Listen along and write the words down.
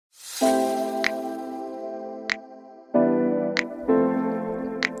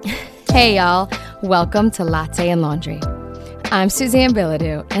Hey y'all, welcome to Latte and Laundry. I'm Suzanne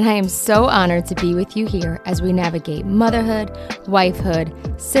Bilodeau, and I am so honored to be with you here as we navigate motherhood,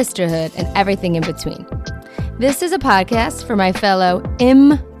 wifehood, sisterhood, and everything in between. This is a podcast for my fellow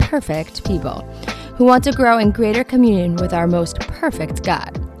imperfect people who want to grow in greater communion with our most perfect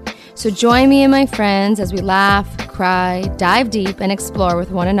God. So join me and my friends as we laugh, cry, dive deep, and explore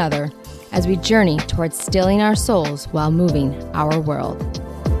with one another as we journey towards stilling our souls while moving our world.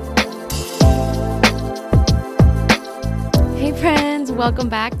 Hey friends, welcome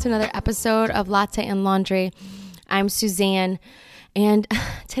back to another episode of Latte and Laundry. I'm Suzanne, and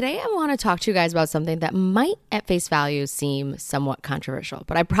today I want to talk to you guys about something that might at face value seem somewhat controversial,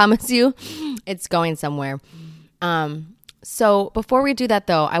 but I promise you it's going somewhere. So before we do that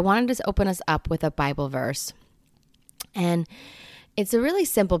though, I wanted to open us up with a Bible verse, and it's a really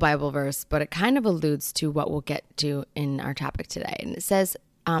simple Bible verse, but it kind of alludes to what we'll get to in our topic today. And it says,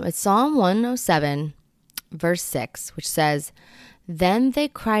 it's Psalm 107, verse 6, which says, "Then they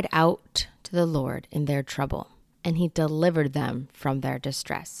cried out to the Lord in their trouble, and he delivered them from their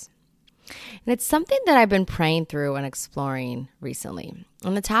distress." And it's something that I've been praying through and exploring recently.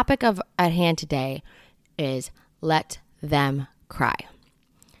 And the topic at hand today is let them cry.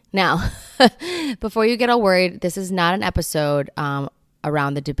 Now, before you get all worried, this is not an episode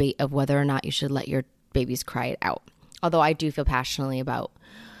around the debate of whether or not you should let your babies cry it out. Although I do feel passionately about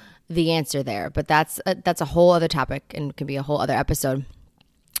the answer there, but that's a whole other topic and can be a whole other episode.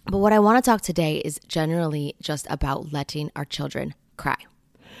 But what I want to talk today is generally just about letting our children cry.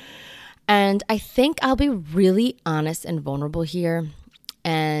 And I think I'll be really honest and vulnerable here.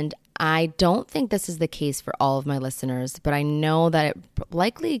 And I don't think this is the case for all of my listeners, but I know that it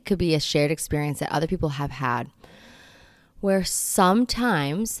likely could be a shared experience that other people have had, where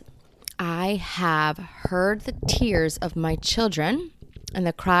sometimes I have heard the tears of my children and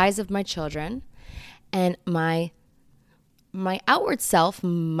the cries of my children, and my outward self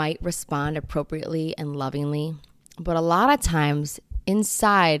might respond appropriately and lovingly, but a lot of times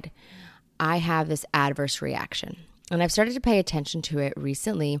inside I have this adverse reaction. And I've started to pay attention to it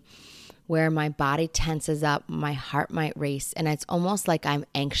recently, where my body tenses up, my heart might race, and it's almost like I'm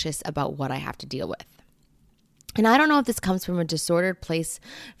anxious about what I have to deal with. And I don't know if this comes from a disordered place,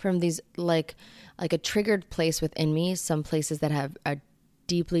 from these like a triggered place within me, some places that have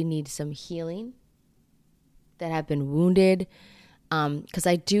deeply need some healing, that have been wounded. Because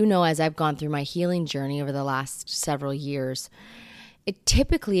I do know, as I've gone through my healing journey over the last several years, it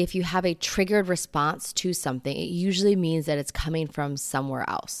typically, if you have a triggered response to something, it usually means that it's coming from somewhere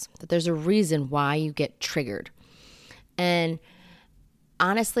else, that there's a reason why you get triggered. And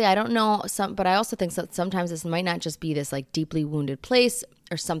honestly, I don't know, but I also think that sometimes this might not just be this like deeply wounded place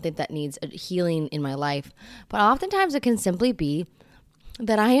or something that needs a healing in my life, but oftentimes it can simply be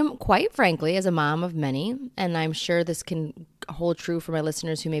that I am, quite frankly, as a mom of many, and I'm sure this can hold true for my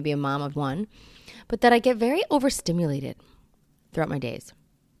listeners who may be a mom of one, but that I get very overstimulated throughout my days.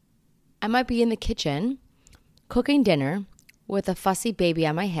 I might be in the kitchen cooking dinner with a fussy baby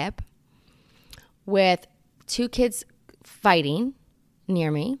on my hip, with two kids fighting near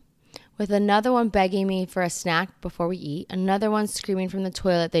me, with another one begging me for a snack before we eat, another one screaming from the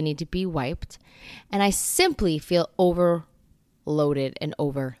toilet they need to be wiped, and I simply feel overloaded and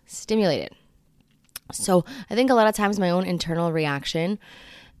overstimulated. So I think a lot of times my own internal reaction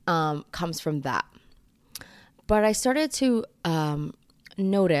comes from that. But I started to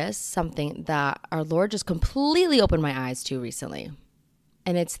notice something that our Lord just completely opened my eyes to recently.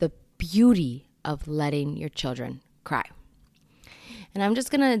 And it's the beauty of letting your children cry. And I'm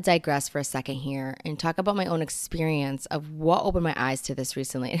just going to digress for a second here and talk about my own experience of what opened my eyes to this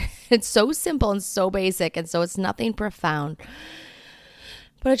recently. It's so simple and so basic, and so it's nothing profound.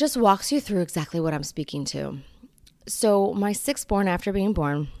 But it just walks you through exactly what I'm speaking to. So my sixth born after being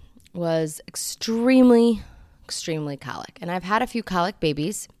born was extremely colic. And I've had a few colic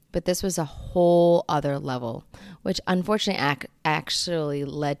babies, but this was a whole other level, which unfortunately actually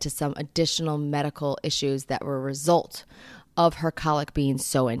led to some additional medical issues that were a result of her colic being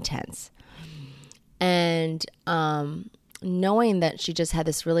so intense. And knowing that she just had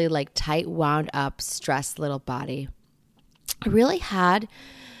this really like tight, wound up, stressed little body, I really had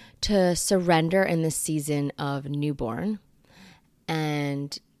to surrender in this season of newborn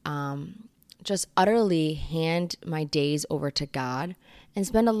and just utterly hand my days over to God and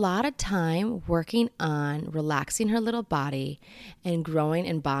spend a lot of time working on relaxing her little body and growing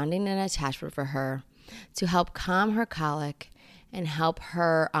and bonding an attachment for her to help calm her colic and help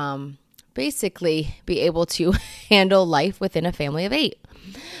her basically be able to handle life within a family of 8.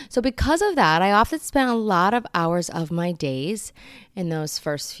 So because of that, I often spent a lot of hours of my days in those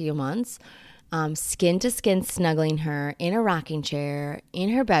first few months, skin to skin snuggling her in a rocking chair in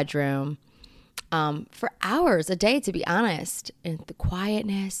her bedroom, for hours a day, to be honest, in the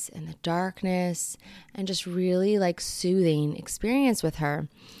quietness and the darkness, and just really like soothing experience with her.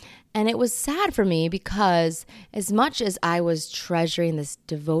 And it was sad for me because as much as I was treasuring this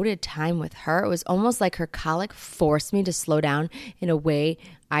devoted time with her, it was almost like her colic forced me to slow down in a way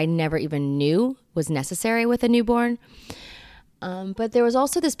I never even knew was necessary with a newborn. But there was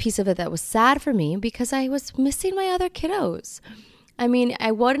also this piece of it that was sad for me because I was missing my other kiddos. I mean,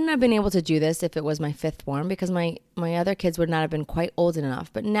 I wouldn't have been able to do this if it was my 5th born because my other kids would not have been quite old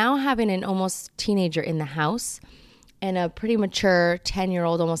enough. But now having an almost teenager in the house and a pretty mature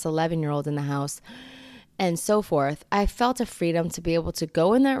 10-year-old, almost 11-year-old in the house, and so forth, I felt a freedom to be able to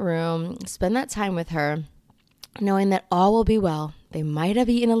go in that room, spend that time with her, knowing that all will be well. They might have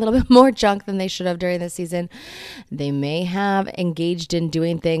eaten a little bit more junk than they should have during this season. They may have engaged in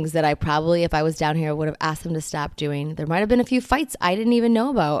doing things that I probably, if I was down here, would have asked them to stop doing. There might have been a few fights I didn't even know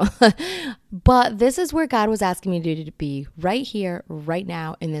about. But this is where God was asking me to be, right here, right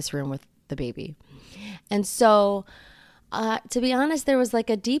now, in this room with the baby. And so to be honest, there was like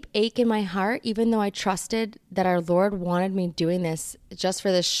a deep ache in my heart, even though I trusted that our Lord wanted me doing this just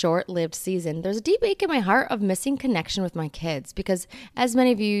for this short-lived season. There's a deep ache in my heart of missing connection with my kids because, as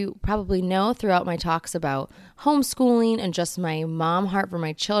many of you probably know throughout my talks about homeschooling and just my mom heart for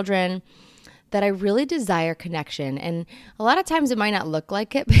my children, that I really desire connection. And a lot of times it might not look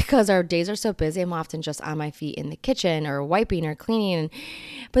like it because our days are so busy. I'm often just on my feet in the kitchen or wiping or cleaning.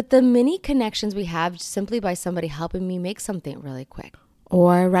 But the mini connections we have simply by somebody helping me make something really quick,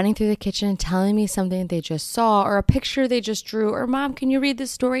 or running through the kitchen and telling me something they just saw, or a picture they just drew, or Mom, can you read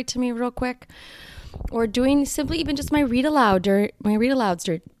this story to me real quick? Or doing simply even just my read alouds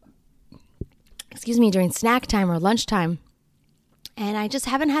during snack time or lunchtime. And I just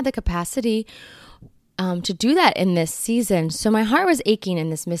haven't had the capacity to do that in this season. So my heart was aching in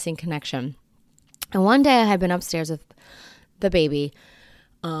this missing connection. And one day I had been upstairs with the baby,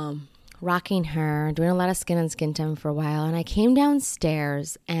 rocking her, doing a lot of skin on skin time for a while. And I came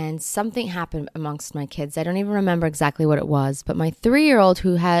downstairs and something happened amongst my kids. I don't even remember exactly what it was. But my 3-year-old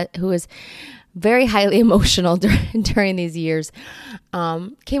who is very highly emotional during these years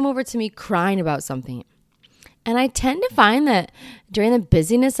came over to me crying about something. And I tend to find that during the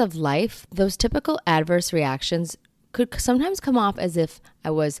busyness of life, those typical adverse reactions could sometimes come off as if I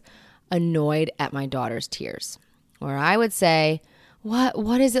was annoyed at my daughter's tears. Or I would say,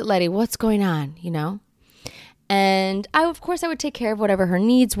 what is it, Letty? What's going on? You know? And I would take care of whatever her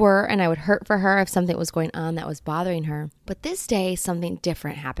needs were, and I would hurt for her if something was going on that was bothering her. But this day, something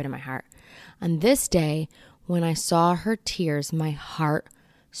different happened in my heart. On this day, when I saw her tears, my heart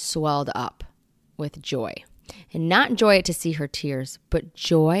swelled up with joy. And not joy to see her tears, but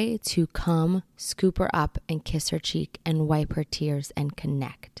joy to come, scoop her up and kiss her cheek and wipe her tears and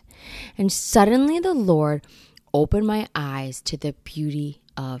connect. And suddenly the Lord opened my eyes to the beauty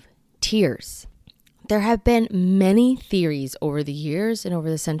of tears. There have been many theories over the years and over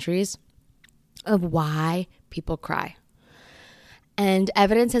the centuries of why people cry. And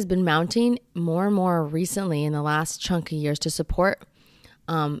evidence has been mounting more and more recently in the last chunk of years to support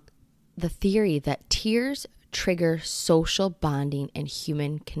the theory that tears trigger social bonding and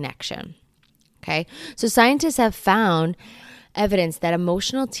human connection. Okay, so scientists have found evidence that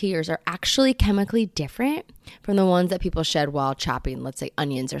emotional tears are actually chemically different from the ones that people shed while chopping, let's say,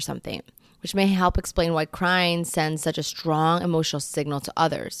 onions or something, which may help explain why crying sends such a strong emotional signal to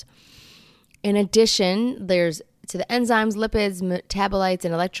others. In addition, there's to the enzymes, lipids, metabolites,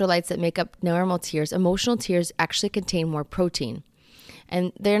 and electrolytes that make up normal tears. Emotional tears actually contain more protein.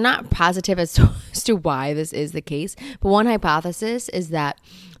 And they're not positive as to why this is the case. But one hypothesis is that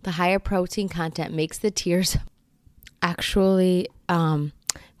the higher protein content makes the tears actually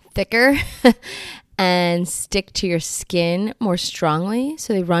thicker and stick to your skin more strongly.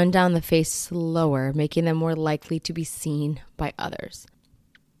 So they run down the face slower, making them more likely to be seen by others.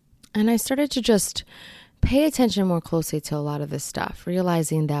 And I started to just pay attention more closely to a lot of this stuff,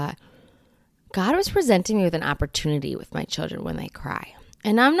 realizing that God was presenting me with an opportunity with my children when they cry.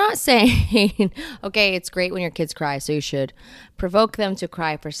 And I'm not saying, okay, it's great when your kids cry, so you should provoke them to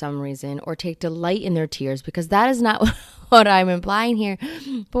cry for some reason or take delight in their tears, because that is not what I'm implying here.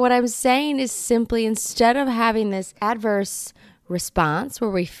 But what I'm saying is simply, instead of having this adverse response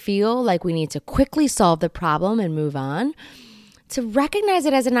where we feel like we need to quickly solve the problem and move on, to recognize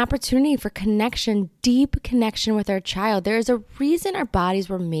it as an opportunity for connection, deep connection with our child. There is a reason our bodies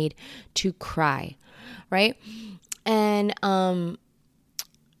were made to cry, right? And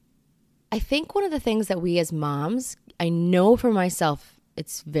I think one of the things that we as moms, I know for myself,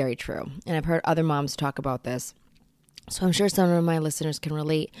 it's very true. And I've heard other moms talk about this, so I'm sure some of my listeners can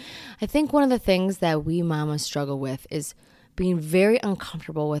relate. I think one of the things that we mamas struggle with is being very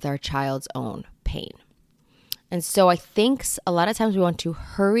uncomfortable with our child's own pain. And so I think a lot of times we want to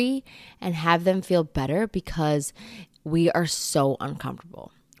hurry and have them feel better because we are so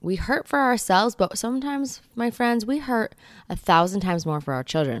uncomfortable. We hurt for ourselves, but sometimes, my friends, we hurt 1,000 times more for our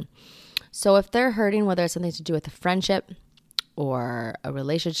children. So if they're hurting, whether it's something to do with a friendship or a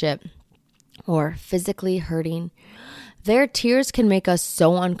relationship or physically hurting, their tears can make us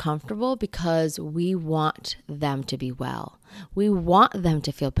so uncomfortable because we want them to be well. We want them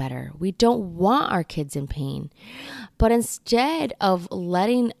to feel better. We don't want our kids in pain. But instead of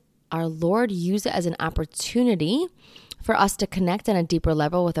letting our Lord use it as an opportunity for us to connect on a deeper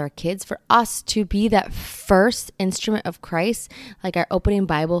level with our kids, for us to be that first instrument of Christ, like our opening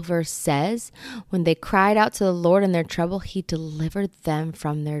Bible verse says, when they cried out to the Lord in their trouble, he delivered them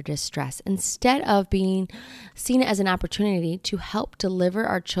from their distress. Instead of being seen as an opportunity to help deliver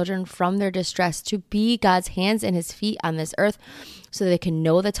our children from their distress, to be God's hands and his feet on this earth so they can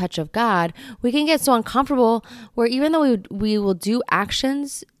know the touch of God, we can get so uncomfortable where even though we will do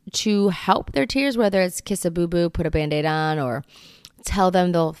actions to help their tears, whether it's kiss a boo-boo, put a Band-Aid on, or tell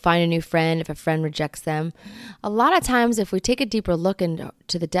them they'll find a new friend if a friend rejects them. A lot of times, if we take a deeper look into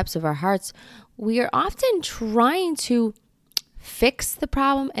the depths of our hearts, we are often trying to fix the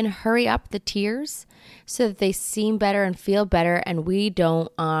problem and hurry up the tears so that they seem better and feel better, and we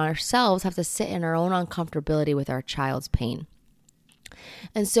don't ourselves have to sit in our own uncomfortability with our child's pain.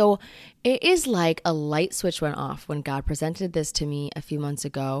 And so it is like a light switch went off when God presented this to me a few months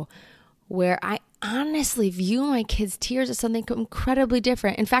ago, where I honestly view my kids' tears as something incredibly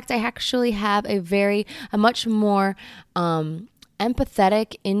different. In fact, I actually have a much more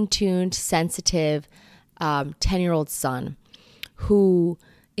empathetic, in-tuned, sensitive 10-year-old son who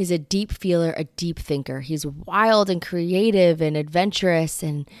is a deep feeler, a deep thinker. He's wild and creative and adventurous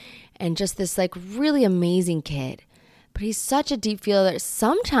and just this like really amazing kid. But he's such a deep feeler that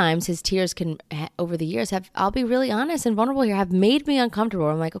sometimes his tears can, over the years, I'll be really honest and vulnerable here, have made me uncomfortable.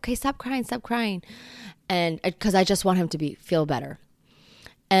 I'm like, okay, stop crying. And because I just want him to feel better.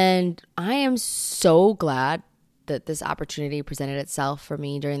 And I am so glad that this opportunity presented itself for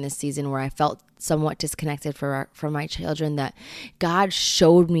me during this season where I felt somewhat disconnected from my children, that God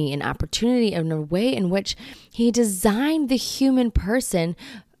showed me an opportunity in a way in which he designed the human person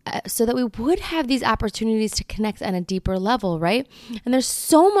so that we would have these opportunities to connect on a deeper level, right? And there's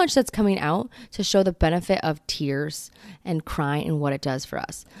so much that's coming out to show the benefit of tears and crying and what it does for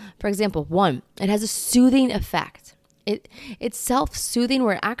us. For example, one, it has a soothing effect. It's self-soothing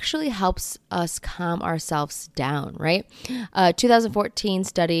where it actually helps us calm ourselves down, right? A 2014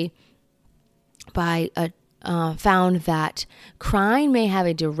 study found that crying may have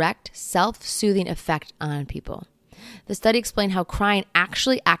a direct self-soothing effect on people. The study explained how crying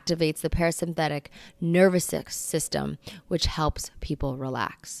actually activates the parasympathetic nervous system, which helps people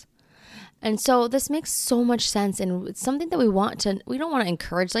relax. And so this makes so much sense, and it's something that we don't want to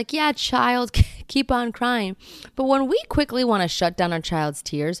encourage, like, yeah, child, keep on crying. But when we quickly want to shut down our child's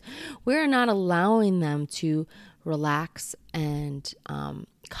tears, we're not allowing them to relax and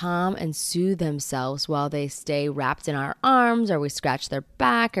calm and soothe themselves while they stay wrapped in our arms, or we scratch their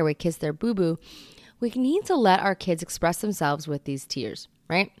back, or we kiss their boo-boo. We need to let our kids express themselves with these tears,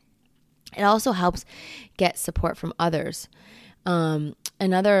 right? It also helps get support from others.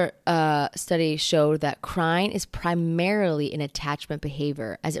 Another study showed that crying is primarily an attachment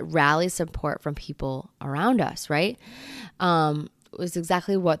behavior as it rallies support from people around us, right? It was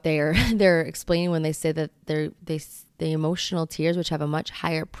exactly what they're explaining when they say that the emotional tears, which have a much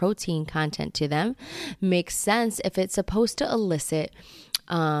higher protein content to them, makes sense if it's supposed to elicit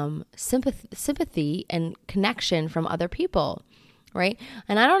sympathy and connection from other people, right?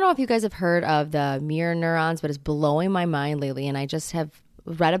 And I don't know if you guys have heard of the mirror neurons, but it's blowing my mind lately. And I just have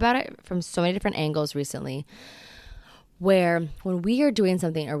read about it from so many different angles recently, where when we are doing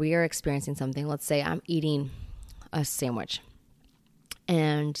something or we are experiencing something, let's say I'm eating a sandwich,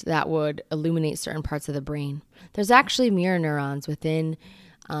 and that would illuminate certain parts of the brain. There's actually mirror neurons within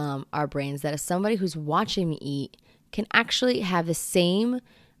our brains that as somebody who's watching me eat can actually have the same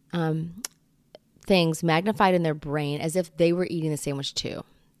things magnified in their brain as if they were eating the sandwich too.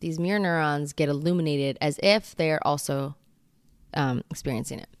 These mirror neurons get illuminated as if they are also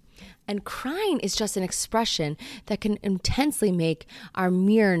experiencing it. And crying is just an expression that can intensely make our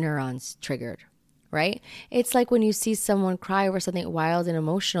mirror neurons triggered, right? It's like when you see someone cry over something wild and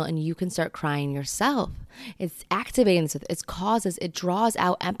emotional and you can start crying yourself. It's activating this. It draws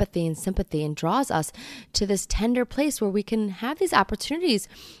out empathy and sympathy and draws us to this tender place where we can have these opportunities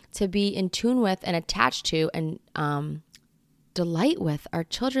to be in tune with and attached to and delight with our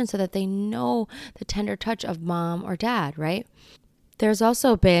children so that they know the tender touch of mom or dad, right? There's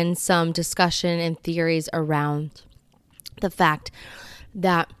also been some discussion and theories around the fact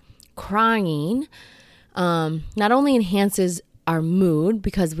that crying not only enhances our mood,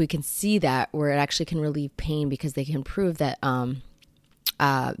 because we can see that where it actually can relieve pain, because they can prove that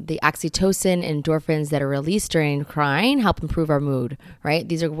the oxytocin and endorphins that are released during crying help improve our mood, right?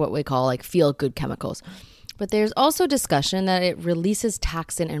 These are what we call like feel-good chemicals. But there's also discussion that it releases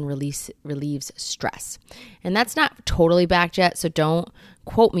toxin and relieves stress. And that's not totally backed yet, so don't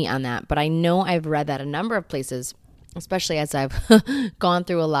quote me on that. But I know I've read that a number of places, especially as I've gone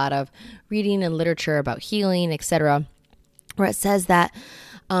through a lot of reading and literature about healing, etc., where it says that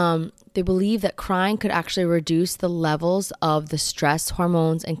they believe that crying could actually reduce the levels of the stress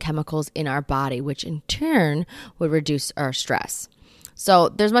hormones and chemicals in our body, which in turn would reduce our stress. So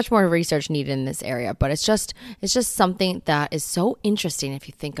there's much more research needed in this area, but it's just something that is so interesting if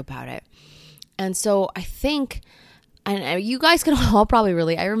you think about it. And so I think, and you guys can all probably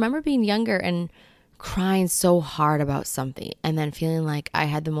relate, I remember being younger and crying so hard about something and then feeling like I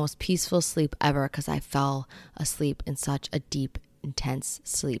had the most peaceful sleep ever because I fell asleep in such a deep, intense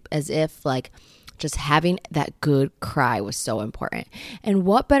sleep, as if like just having that good cry was so important. And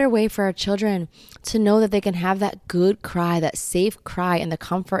what better way for our children to know that they can have that good cry, that safe cry in the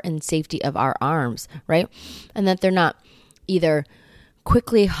comfort and safety of our arms, right? And that they're not either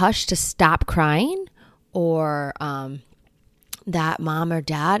quickly hushed to stop crying or that mom or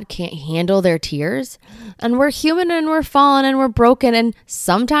dad can't handle their tears. And we're human and we're fallen and we're broken. And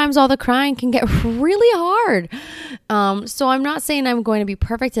sometimes all the crying can get really hard. So I'm not saying I'm going to be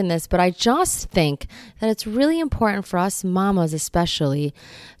perfect in this, but I just think that it's really important for us mamas especially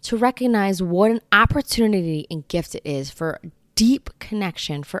to recognize what an opportunity and gift it is for deep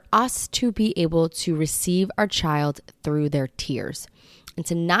connection, for us to be able to receive our child through their tears. And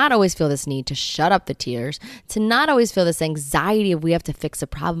to not always feel this need to shut up the tears, to not always feel this anxiety of we have to fix a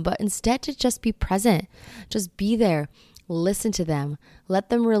problem, but instead to just be present, just be there, listen to them, let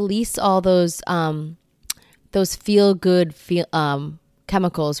them release all those feel-good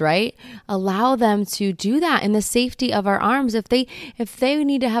chemicals, right? Allow them to do that in the safety of our arms. If they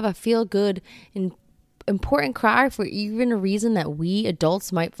need to have a feel-good and important cry for even a reason that we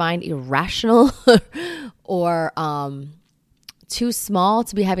adults might find irrational or too small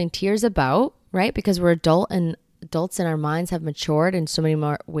to be having tears about, right? Because we're adults and our minds have matured in so many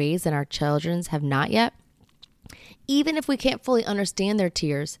more ways than our children's have not yet. Even if we can't fully understand their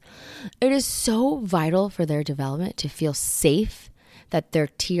tears, it is so vital for their development to feel safe, that their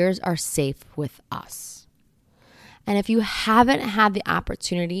tears are safe with us. And if you haven't had the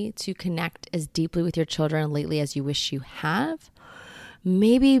opportunity to connect as deeply with your children lately as you wish you have,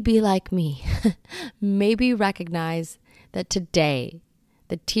 maybe be like me. Maybe recognize that today,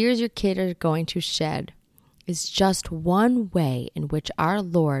 the tears your kid are going to shed is just one way in which our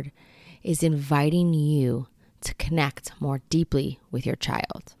Lord is inviting you to connect more deeply with your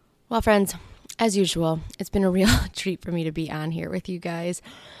child. Well, friends, as usual, it's been a real treat for me to be on here with you guys.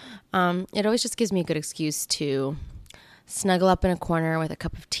 It always just gives me a good excuse to snuggle up in a corner with a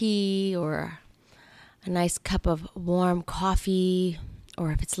cup of tea or a nice cup of warm coffee,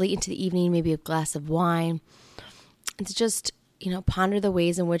 or if it's late into the evening, maybe a glass of wine. And to just, ponder the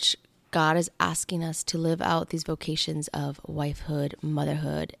ways in which God is asking us to live out these vocations of wifehood,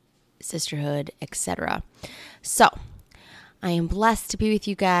 motherhood, sisterhood, etc. So I am blessed to be with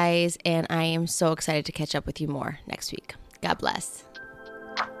you guys, and I am so excited to catch up with you more next week. God bless.